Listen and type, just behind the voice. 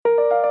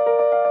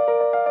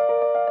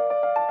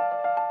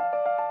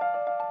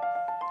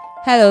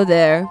Hello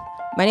there.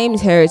 My name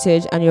is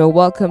Heritage, and you're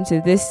welcome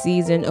to this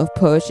season of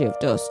Poetry of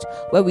Dust,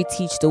 where we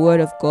teach the Word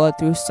of God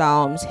through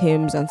psalms,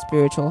 hymns, and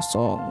spiritual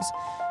songs.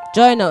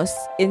 Join us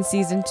in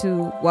season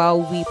 2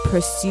 while we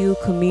pursue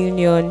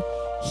communion,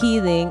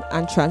 healing,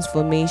 and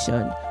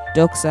transformation.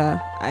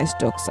 Doxa Eis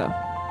Doxa.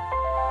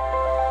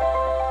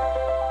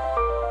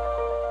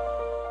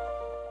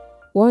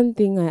 One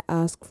thing I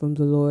ask from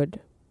the Lord,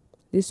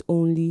 this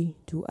only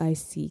do I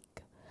seek,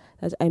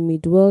 that I may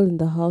dwell in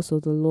the house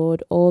of the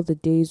Lord all the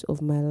days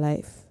of my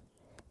life,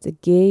 to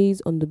gaze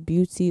on the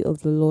beauty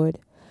of the Lord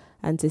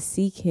and to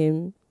seek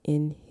him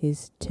in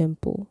his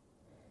temple.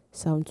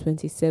 Psalm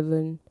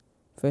 27,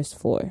 verse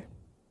 4.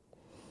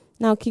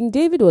 Now, King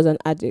David was an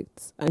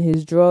addict, and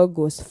his drug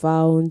was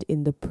found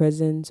in the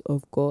presence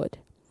of God.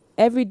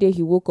 Every day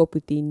he woke up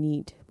with a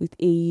need, with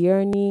a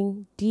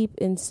yearning deep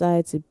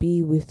inside to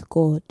be with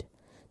God,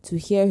 to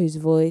hear his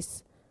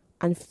voice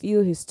and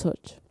feel his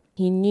touch.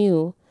 He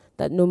knew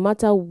that no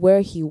matter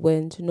where he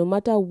went, no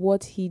matter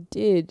what he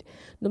did,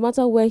 no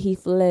matter where he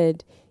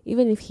fled,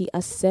 even if he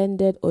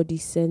ascended or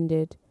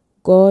descended,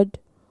 God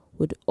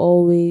would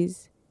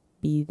always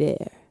be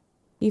there.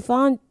 He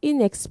found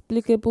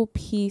inexplicable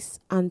peace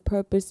and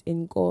purpose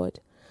in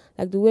God,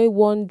 like the way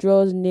one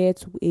draws near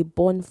to a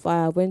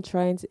bonfire when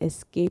trying to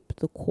escape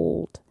the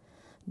cold.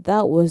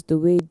 That was the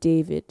way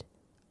David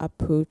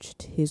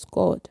approached his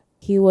God.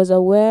 He was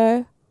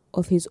aware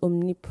of his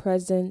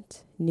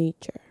omnipresent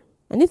nature.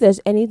 And if there's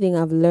anything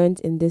I've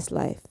learned in this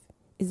life,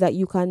 is that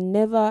you can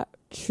never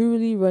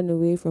truly run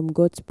away from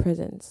God's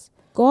presence.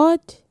 God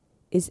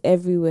is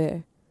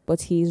everywhere,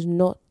 but he is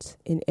not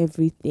in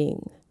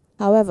everything.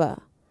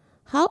 However,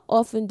 how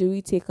often do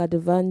we take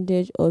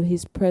advantage of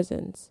his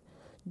presence?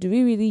 Do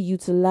we really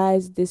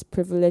utilize this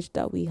privilege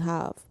that we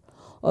have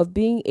of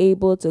being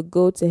able to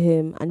go to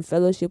him and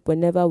fellowship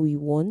whenever we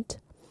want?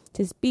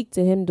 To speak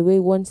to him the way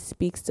one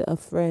speaks to a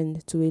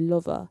friend, to a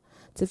lover,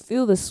 to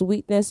feel the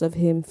sweetness of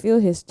him, feel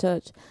his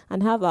touch,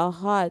 and have our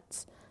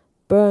hearts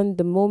burn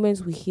the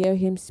moments we hear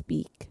him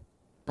speak.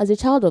 As a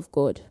child of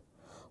God,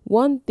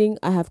 one thing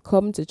I have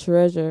come to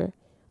treasure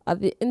are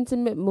the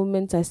intimate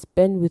moments I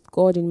spend with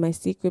God in my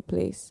secret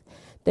place.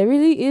 There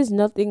really is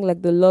nothing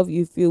like the love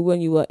you feel when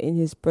you are in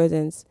his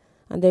presence,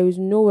 and there is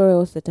nowhere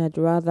else that I'd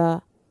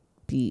rather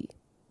be.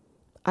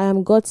 I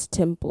am God's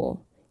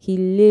temple. He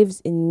lives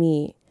in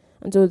me.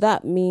 And so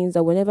that means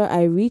that whenever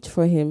I reach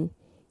for him,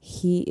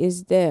 he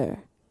is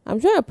there. I'm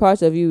sure a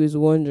part of you is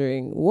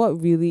wondering,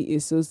 what really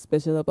is so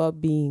special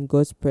about being in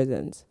God's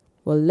presence?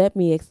 Well, let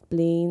me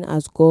explain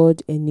as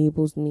God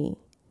enables me.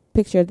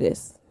 Picture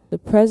this. The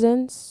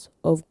presence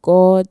of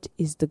God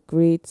is the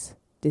great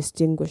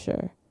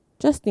distinguisher.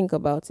 Just think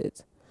about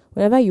it.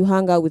 Whenever you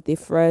hang out with a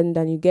friend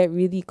and you get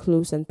really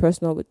close and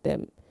personal with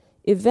them,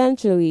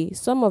 eventually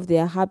some of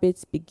their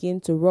habits begin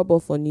to rub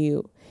off on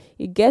you.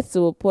 It gets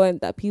to a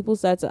point that people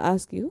start to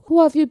ask you,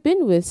 who have you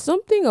been with?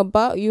 Something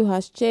about you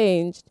has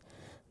changed.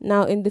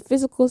 Now, in the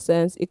physical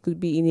sense, it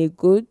could be in a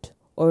good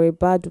or a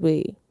bad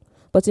way.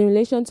 But in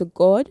relation to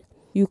God,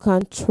 you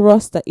can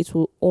trust that it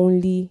will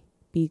only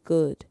be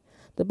good.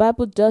 The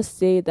Bible does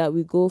say that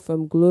we go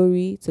from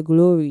glory to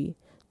glory.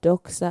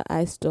 Doxa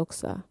Eis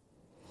Doxa.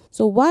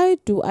 So why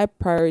do I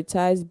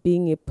prioritize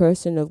being a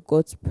person of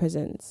God's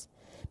presence?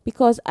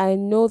 Because I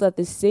know that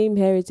the same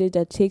heritage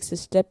that takes a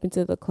step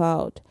into the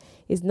cloud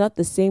is not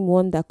the same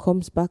one that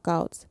comes back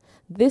out.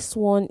 This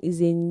one is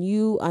a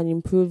new and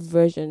improved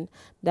version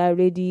that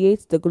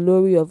radiates the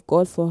glory of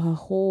God for her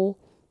whole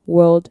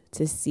world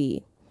to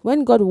see.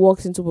 When God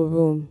walks into a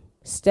room,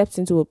 steps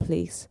into a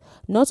place,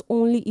 not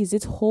only is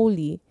it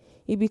holy,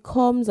 it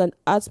becomes an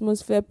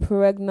atmosphere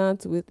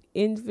pregnant with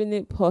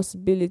infinite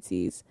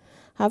possibilities.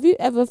 Have you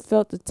ever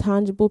felt the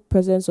tangible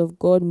presence of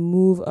God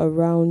move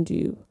around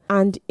you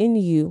and in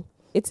you?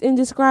 It's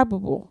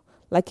indescribable,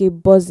 like a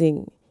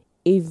buzzing,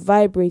 a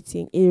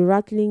vibrating, a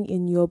rattling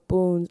in your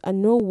bones.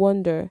 And no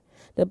wonder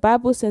the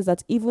Bible says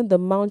that even the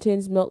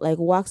mountains melt like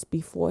wax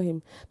before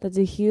him, that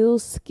the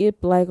hills skip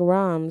like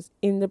rams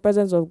in the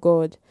presence of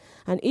God.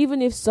 And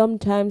even if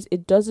sometimes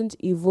it doesn't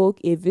evoke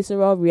a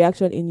visceral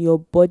reaction in your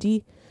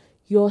body,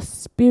 your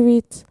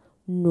spirit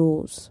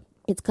knows.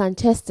 It can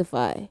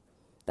testify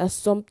that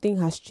something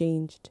has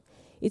changed.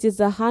 It is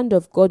the hand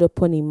of God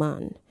upon a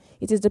man.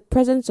 It is the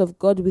presence of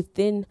God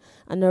within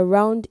and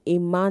around a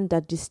man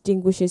that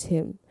distinguishes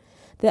him.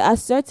 There are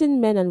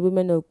certain men and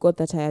women of God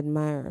that I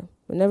admire.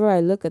 Whenever I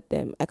look at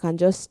them, I can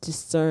just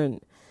discern.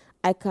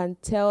 I can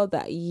tell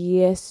that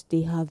yes,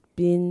 they have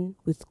been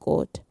with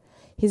God.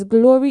 His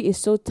glory is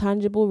so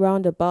tangible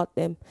round about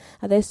them,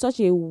 and there's such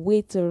a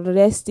weight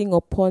resting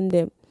upon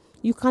them.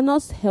 You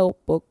cannot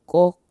help but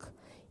gawk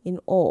in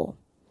awe.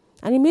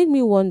 And it made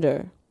me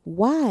wonder,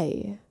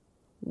 why?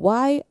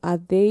 Why are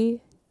they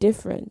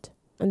different?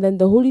 And then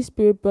the Holy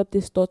Spirit brought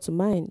this thought to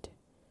mind.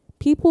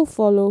 People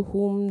follow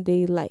whom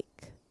they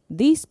like.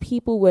 These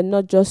people were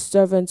not just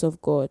servants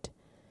of God.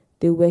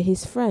 They were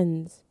his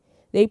friends.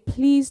 They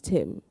pleased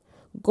him.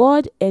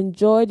 God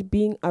enjoyed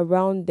being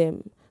around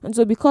them. And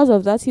so because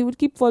of that, he would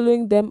keep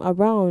following them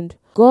around.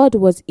 God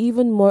was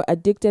even more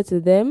addicted to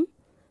them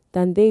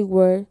than they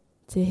were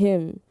to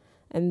him.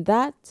 And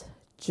that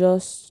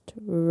just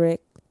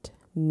wrecked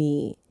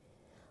me.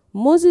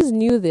 Moses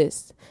knew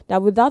this,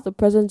 that without the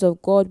presence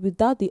of God,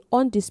 without the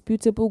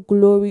undisputable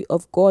glory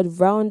of God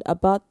round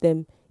about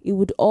them, it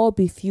would all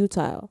be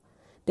futile.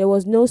 There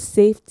was no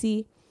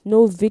safety,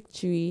 no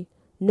victory,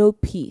 no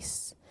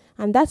peace.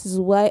 And that is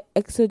why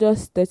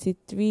Exodus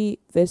 33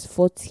 verse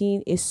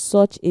 14 is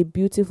such a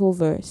beautiful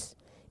verse.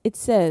 It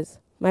says,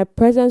 "My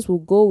presence will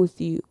go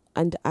with you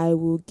and I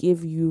will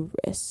give you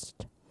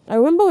rest." I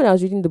remember when I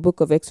was reading the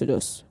book of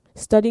Exodus,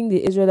 studying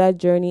the Israelite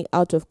journey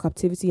out of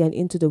captivity and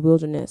into the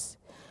wilderness.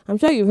 I'm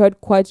sure you've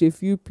heard quite a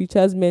few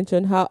preachers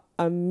mention how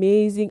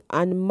amazing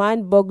and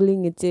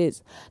mind-boggling it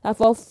is that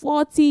for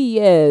 40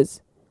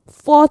 years,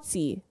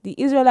 the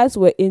Israelites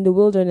were in the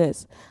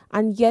wilderness,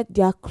 and yet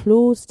their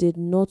clothes did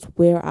not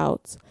wear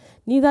out.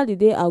 Neither did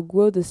they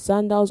outgrow the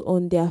sandals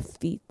on their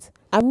feet.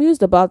 I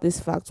mused about this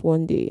fact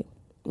one day,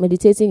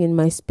 meditating in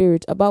my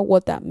spirit about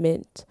what that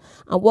meant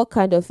and what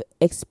kind of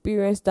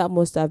experience that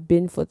must have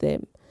been for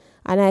them.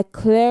 And I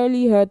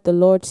clearly heard the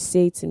Lord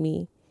say to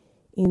me,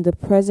 "In the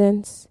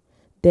presence,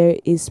 there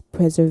is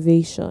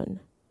preservation."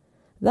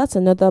 That's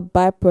another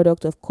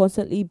byproduct of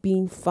constantly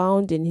being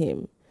found in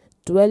Him,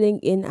 dwelling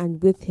in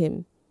and with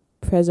Him.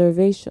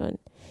 Preservation.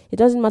 It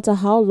doesn't matter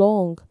how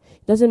long,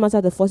 it doesn't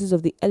matter the forces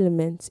of the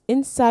elements.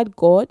 Inside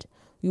God,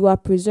 you are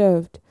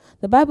preserved.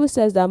 The Bible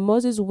says that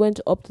Moses went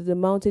up to the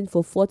mountain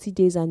for 40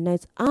 days and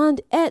nights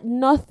and ate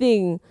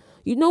nothing.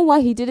 You know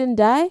why he didn't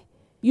die?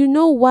 You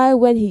know why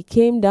when he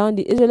came down,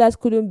 the Israelites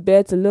couldn't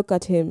bear to look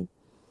at him?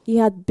 He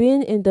had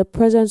been in the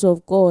presence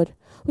of God,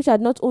 which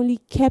had not only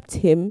kept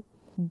him,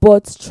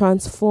 but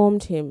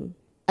transformed him.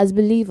 As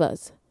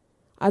believers,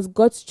 as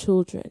God's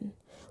children,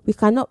 we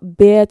cannot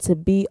bear to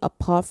be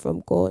apart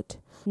from God.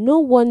 No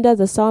wonder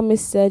the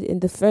psalmist said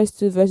in the first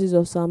 2 verses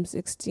of Psalm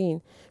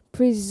 16,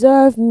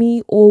 "Preserve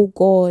me, O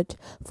God,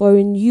 for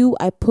in you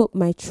I put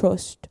my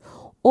trust.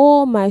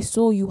 O my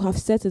soul, you have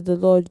said to the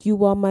Lord,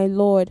 you are my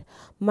Lord.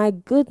 My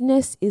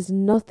goodness is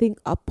nothing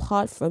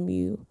apart from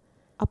you.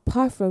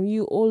 Apart from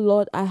you, O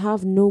Lord, I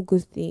have no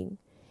good thing."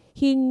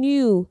 He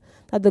knew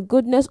that the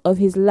goodness of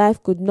his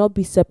life could not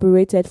be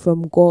separated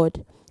from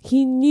God.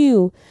 He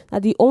knew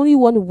that the only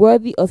one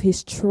worthy of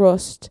his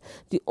trust,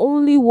 the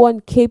only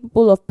one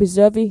capable of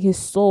preserving his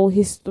soul,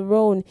 his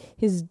throne,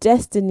 his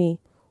destiny,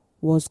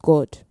 was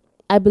God.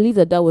 I believe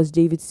that was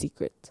David's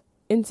secret.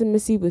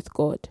 Intimacy with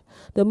God.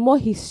 The more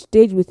he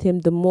stayed with him,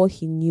 the more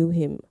he knew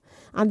him.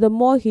 And the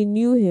more he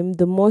knew him,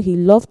 the more he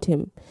loved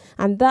him.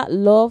 And that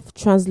love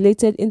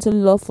translated into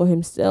love for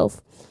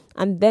himself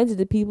and then to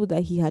the people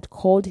that he had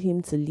called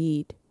him to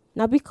lead.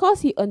 Now,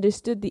 because he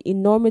understood the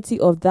enormity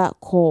of that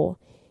call,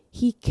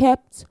 he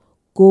kept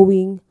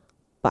going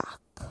back.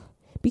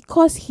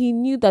 Because he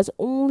knew that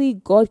only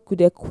God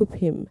could equip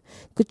him,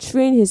 could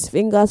train his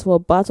fingers for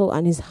battle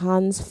and his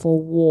hands for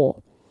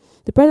war.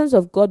 The presence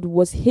of God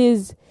was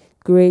his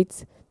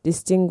great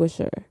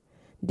distinguisher.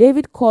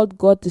 David called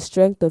God the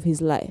strength of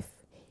his life,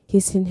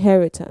 his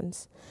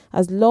inheritance.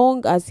 As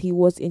long as he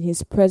was in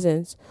his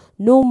presence,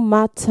 no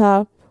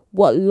matter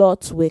what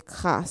lots were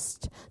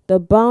cast, the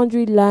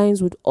boundary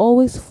lines would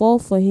always fall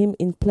for him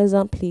in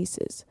pleasant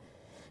places.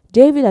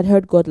 David had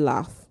heard God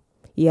laugh.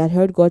 He had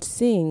heard God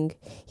sing.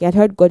 He had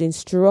heard God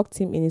instruct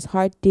him in his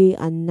heart day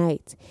and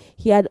night.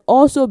 He had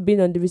also been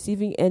on the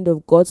receiving end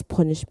of God's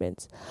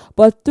punishment.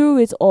 But through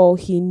it all,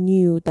 he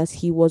knew that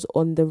he was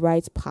on the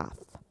right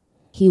path.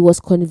 He was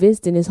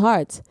convinced in his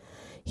heart.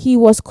 He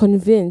was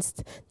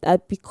convinced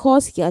that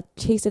because he had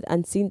tasted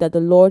and seen that the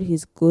Lord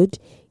is good,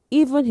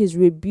 even his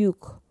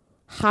rebuke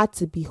had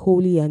to be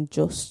holy and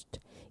just.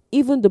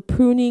 Even the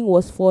pruning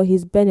was for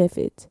his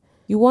benefit.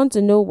 You want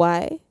to know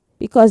why?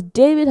 Because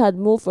David had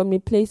moved from a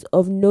place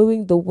of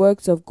knowing the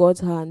works of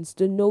God's hands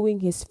to knowing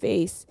his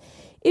face.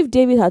 If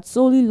David had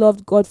solely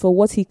loved God for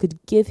what he could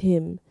give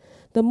him,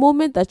 the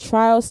moment that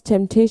trials,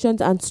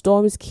 temptations, and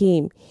storms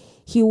came,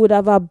 he would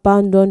have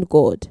abandoned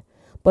God.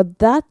 But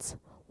that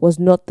was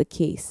not the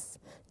case.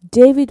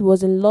 David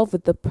was in love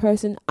with the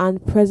person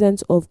and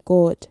presence of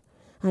God.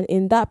 And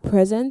in that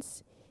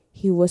presence,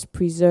 he was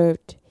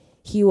preserved,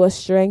 he was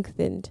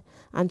strengthened,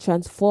 and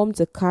transformed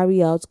to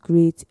carry out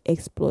great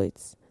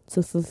exploits,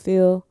 to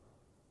fulfill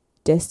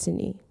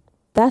destiny.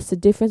 That's the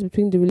difference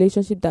between the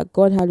relationship that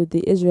God had with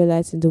the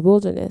Israelites in the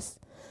wilderness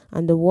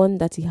and the one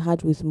that he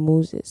had with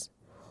Moses.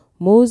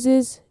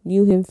 Moses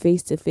knew him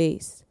face to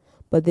face,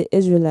 but the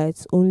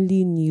Israelites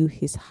only knew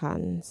his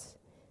hands.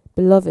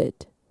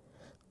 Beloved,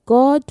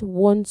 God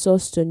wants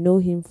us to know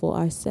him for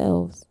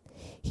ourselves.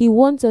 He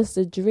wants us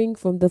to drink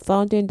from the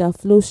fountain that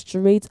flows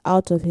straight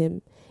out of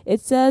him.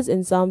 It says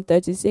in Psalm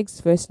 36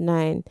 verse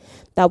 9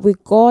 that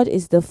with God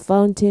is the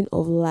fountain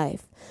of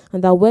life,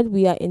 and that when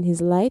we are in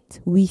his light,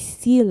 we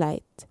see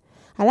light.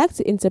 I like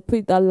to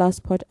interpret that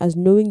last part as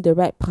knowing the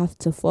right path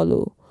to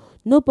follow.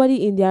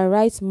 Nobody in their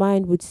right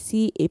mind would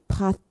see a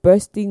path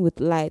bursting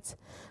with light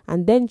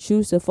and then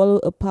choose to follow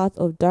a path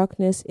of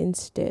darkness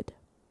instead.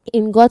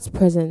 In God's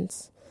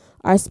presence,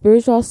 our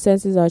spiritual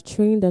senses are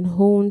trained and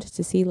honed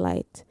to see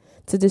light,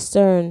 to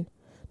discern,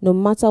 no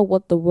matter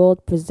what the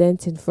world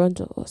presents in front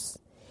of us.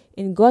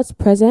 In God's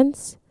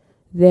presence,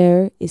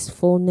 there is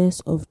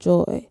fullness of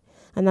joy,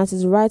 and at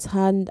his right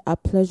hand are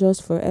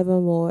pleasures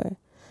forevermore.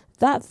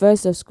 That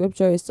verse of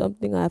scripture is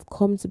something I have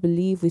come to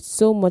believe with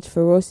so much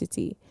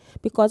ferocity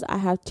because I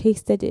have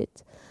tasted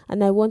it,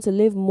 and I want to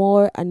live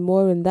more and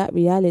more in that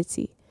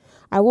reality.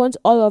 I want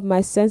all of my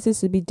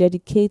senses to be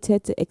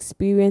dedicated to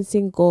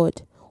experiencing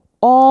God,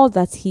 all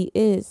that he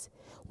is.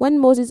 When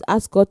Moses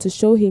asked God to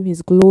show him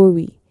his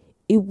glory,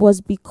 it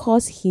was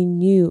because he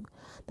knew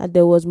that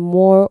there was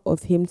more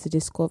of him to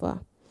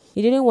discover.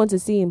 He didn't want to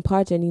see in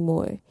part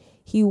anymore.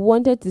 He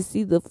wanted to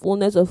see the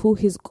fullness of who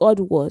his God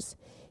was,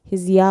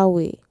 his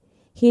Yahweh.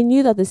 He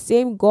knew that the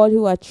same God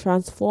who had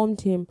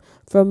transformed him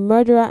from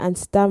murderer and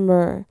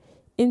stammerer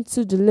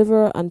into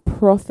deliverer and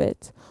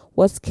prophet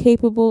was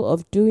capable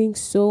of doing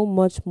so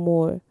much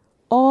more.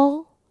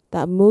 All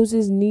that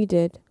Moses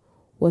needed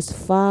was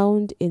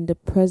found in the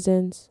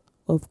presence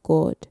of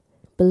God.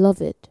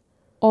 Beloved,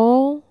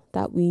 all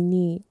that we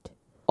need,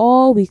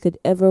 all we could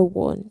ever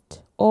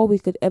want, all we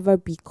could ever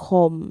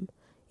become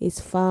is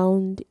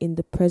found in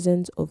the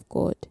presence of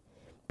God.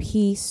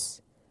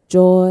 Peace,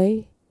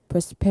 joy,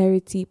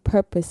 prosperity,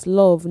 purpose,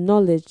 love,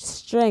 knowledge,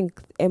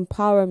 strength,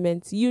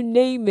 empowerment, you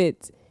name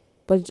it.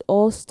 But it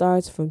all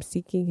starts from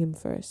seeking him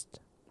first.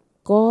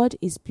 God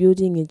is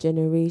building a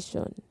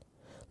generation,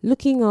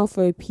 looking out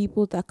for a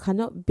people that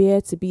cannot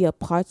bear to be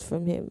apart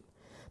from him,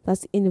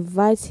 that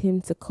invites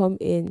him to come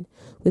in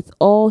with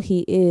all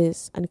he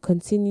is and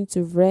continue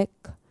to wreck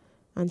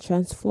and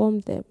transform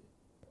them.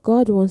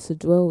 God wants to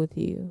dwell with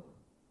you.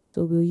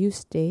 So will you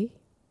stay?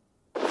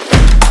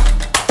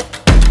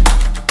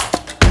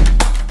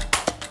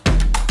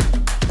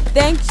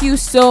 Thank you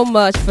so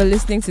much for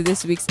listening to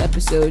this week's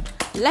episode.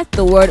 Let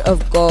the word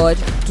of God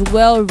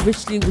dwell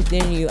richly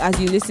within you as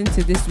you listen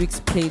to this week's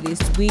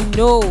playlist. We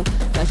know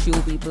that you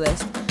will be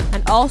blessed.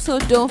 And also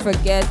don't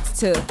forget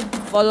to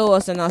follow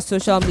us on our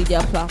social media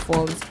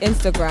platforms,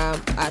 Instagram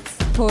at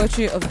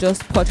Poetry of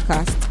Just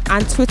Podcast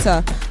and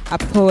Twitter at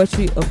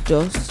Poetry of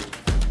Just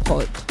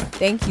Pod.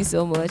 Thank you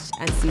so much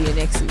and see you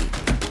next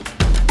week.